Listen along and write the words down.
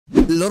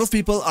A lot of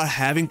people are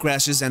having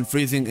crashes and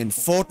freezing in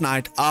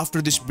Fortnite after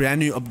this brand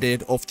new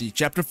update of the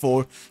Chapter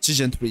 4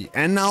 Season 3,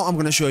 and now I'm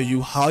gonna show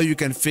you how you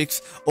can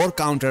fix or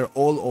counter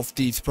all of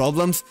these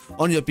problems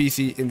on your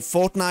PC in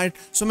Fortnite.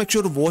 So make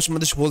sure to watch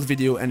this whole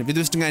video, and without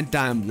wasting any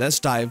time, let's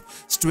dive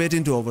straight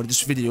into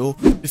this video.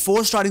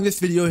 Before starting this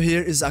video,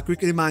 here is a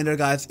quick reminder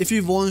guys, if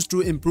you want to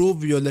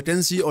improve your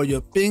latency or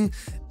your ping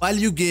while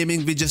you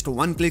gaming with just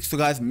one click, so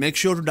guys, make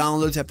sure to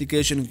download this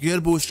application Gear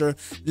Booster,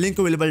 link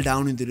available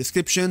down in the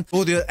description.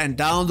 Go there and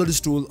download this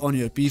tool on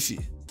your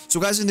PC.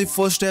 So guys, in the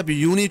first step,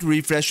 you need to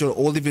refresh your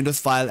all the Windows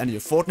file and your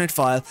Fortnite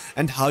file.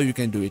 And how you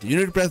can do it, you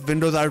need to press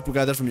Windows R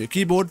together from your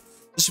keyboard.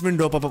 This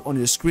window pop up on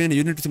your screen.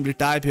 You need to simply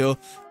type here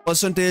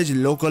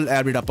 %local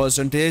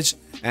 %,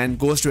 and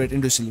go straight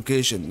into this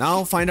location.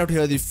 Now find out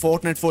here the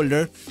Fortnite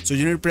folder. So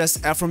you need to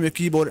press F from your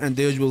keyboard, and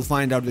there you will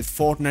find out this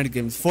Fortnite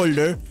games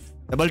folder.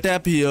 Double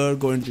tap here,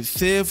 go into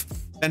save,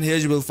 and here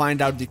you will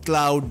find out the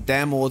cloud,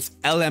 demos,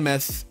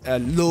 LMS,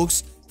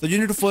 logs. So you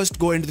need to first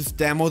go into this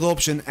demos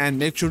option and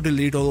make sure to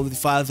delete all of the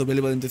files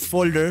available in this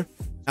folder.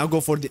 Now go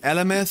for the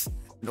LMS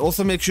and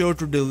also make sure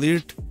to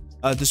delete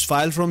this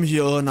file from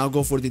here. Now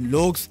go for the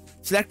logs,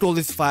 select all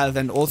these files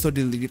and also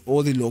delete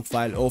all the log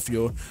file of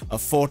your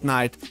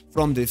Fortnite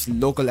from this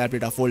local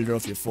folder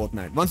of your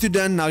Fortnite. Once you're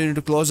done, now you need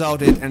to close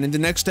out it, and in the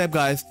next step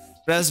guys,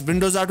 press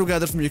Windows R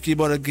together from your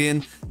keyboard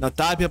again. Now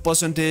type your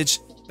 %,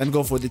 then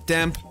go for the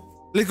temp,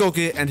 click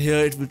OK, and here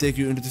it will take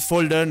you into this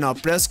folder. Now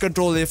press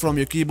Ctrl A from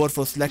your keyboard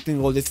for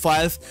selecting all these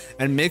files,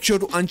 and make sure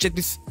to uncheck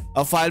this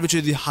file which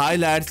is the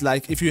highlights,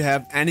 like if you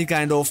have any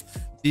kind of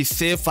the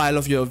save file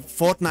of your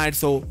Fortnite.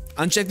 So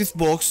uncheck this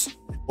box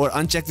or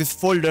uncheck this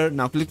folder.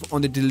 Now click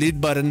on the delete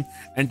button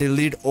and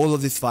delete all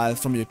of these files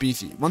from your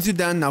PC. Once you're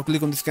done, now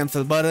click on this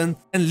cancel button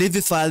and leave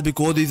this file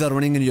because these are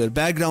running in your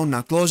background.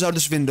 Now close out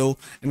this window,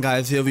 and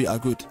guys, here we are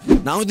good.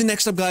 Now in the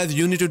next step guys,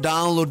 you need to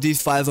download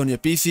these files on your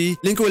PC.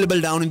 Link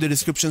available down in the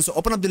description. So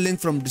open up the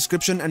link from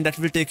description, and that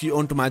will take you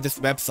onto this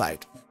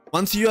website.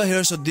 Once you are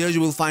here, so there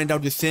you will find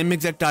out the same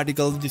exact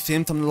article, the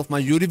same thumbnail of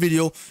my YouTube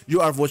video you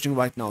are watching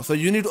right now. So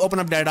you need to open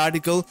up that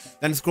article,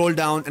 then scroll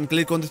down and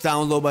click on the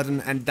download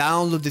button and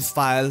download these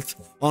files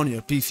on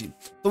your PC.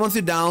 So once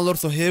you download,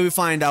 so here we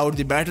find out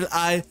the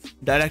BattleEye,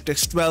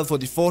 DirectX 12 for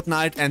the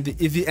Fortnite, and the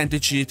Easy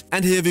Anti-Cheat,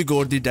 and here we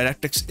got the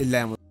DirectX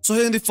 11. So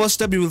here in the first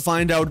step, you will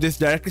find out this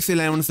DirectX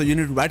 11. So you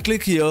need to right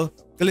click here,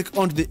 click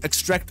on the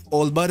extract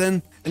all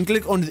button and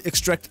click on the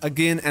extract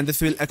again, and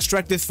this will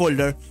extract this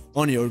folder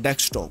on your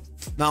desktop.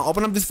 Now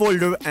open up this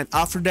folder, and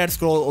after that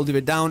scroll all the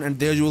way down, and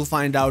there you will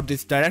find out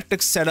this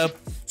DirectX setup.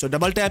 So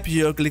double tap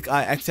here, click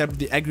I accept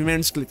the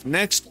agreements, click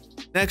next,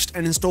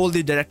 and install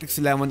the DirectX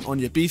 11 on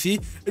your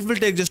PC. It will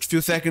take just a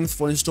few seconds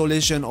for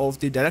installation of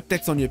the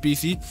DirectX on your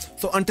PC.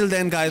 So until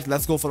then guys,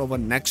 let's go for our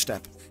next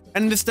step.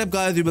 And in this step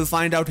guys, you will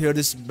find out here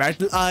this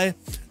BattleEye,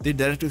 the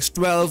DirectX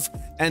 12,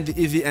 and the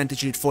Easy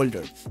Anti-Cheat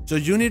folder. So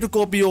you need to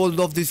copy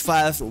all of these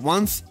files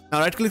once.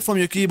 Now right click from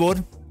your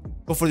keyboard,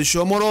 go for the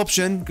show more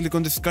option, click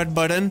on this cut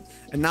button,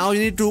 and now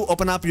you need to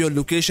open up your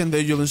location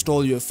where you will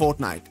install your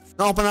Fortnite.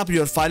 Now open up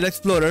your file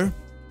explorer,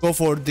 go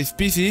for this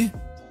PC,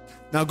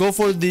 now go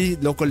for the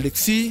local disk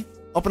C,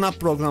 open up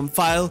program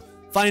file,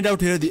 find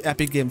out here the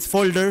Epic Games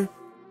folder,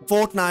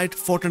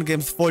 Fortnite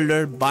Games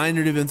folder,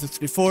 binary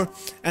 164,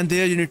 and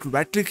there you need to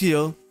right click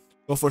here,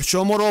 go for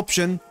show more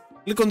option,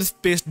 click on this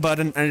paste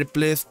button and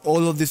replace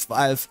all of these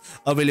files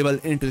available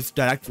into this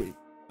directory.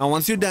 Now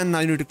once you're done,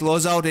 now you need to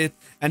close out it,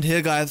 and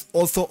here guys,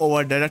 also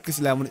our DirectX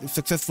 11 is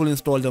successfully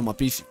installed on my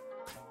PC.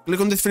 Click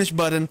on this finish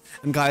button,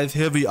 and guys,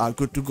 here we are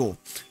good to go.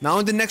 Now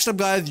in the next step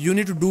guys, you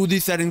need to do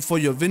these settings for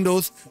your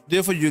Windows,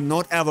 therefore you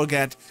not ever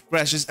get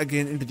crashes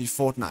again into the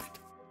Fortnite.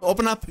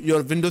 Open up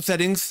your Windows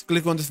settings,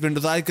 click on this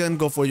Windows icon,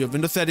 go for your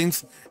Windows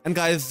settings, and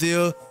guys,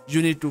 there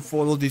you need to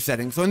follow these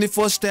settings. So in the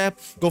first step,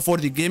 go for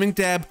the gaming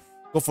tab,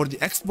 go for the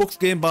Xbox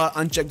game bar,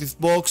 uncheck this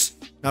box.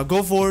 Now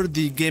go for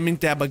the gaming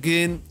tab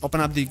again, open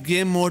up the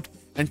game mode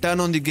and turn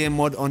on the game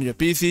mode on your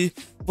PC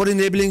for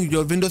enabling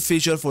your Windows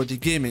feature for the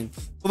gaming.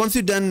 So once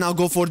you're done, now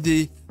go for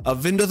the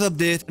Windows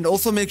update, and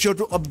also make sure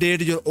to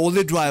update your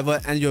older driver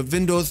and your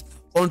Windows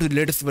onto the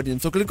latest version.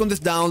 So click on this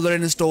download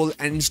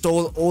and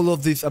install all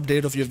of these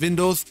update of your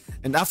Windows,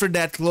 and after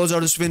that close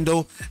out this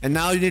window, and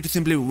now you need to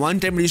simply one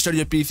time restart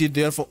your PC,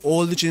 therefore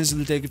all the changes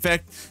will take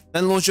effect.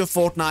 Then launch your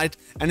Fortnite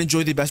and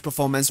enjoy the best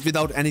performance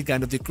without any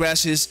kind of the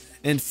crashes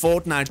in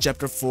Fortnite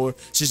Chapter 4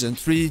 Season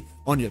 3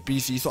 on your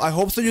PC. So I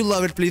hope so you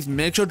love it. Please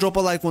make sure to drop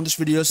a like on this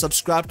video,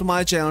 subscribe to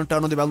my channel,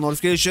 turn on the bell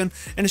notification,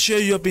 and share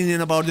your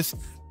opinion about this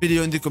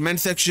video in the comment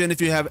section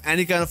if you have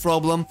any kind of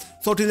problem.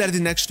 So till that,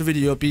 the next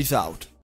video, peace out.